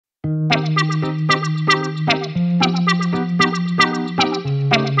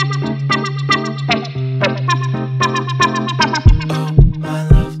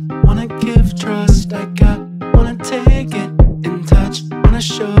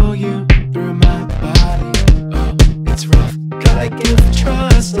show you through my body. Oh, it's rough. Gotta give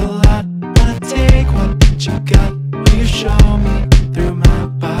trust a lot. Wanna take what you got. Will you show me through my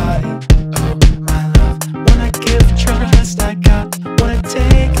body? Oh, my love. Wanna give trust I got. Wanna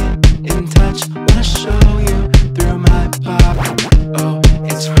take it in touch. Wanna show you through my body. Oh,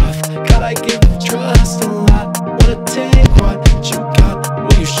 it's rough. Gotta give trust a lot. Wanna take what you got.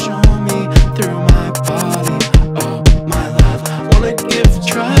 Will you show me through my body? Oh, my love. Wanna give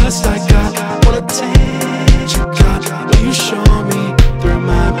trust I got. Wanna take you got. Will you show me through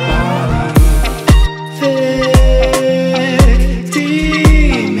my body? Thick demeanor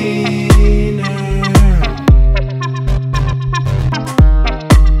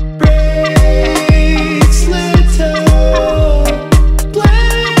breaks little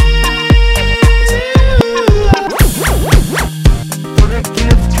blades. Wanna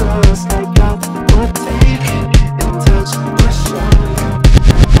give trust I got. Wanna take it in touch. Wanna show you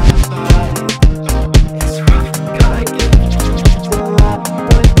my body. Oh, it's rough. Gotta give trust a lot.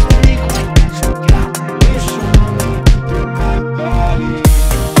 Wanna take what you got. Will you show me through my body?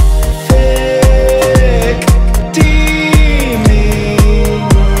 Thick demeanor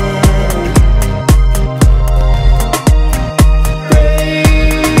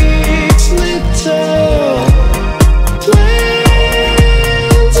breaks little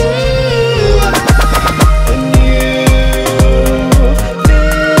plans. And you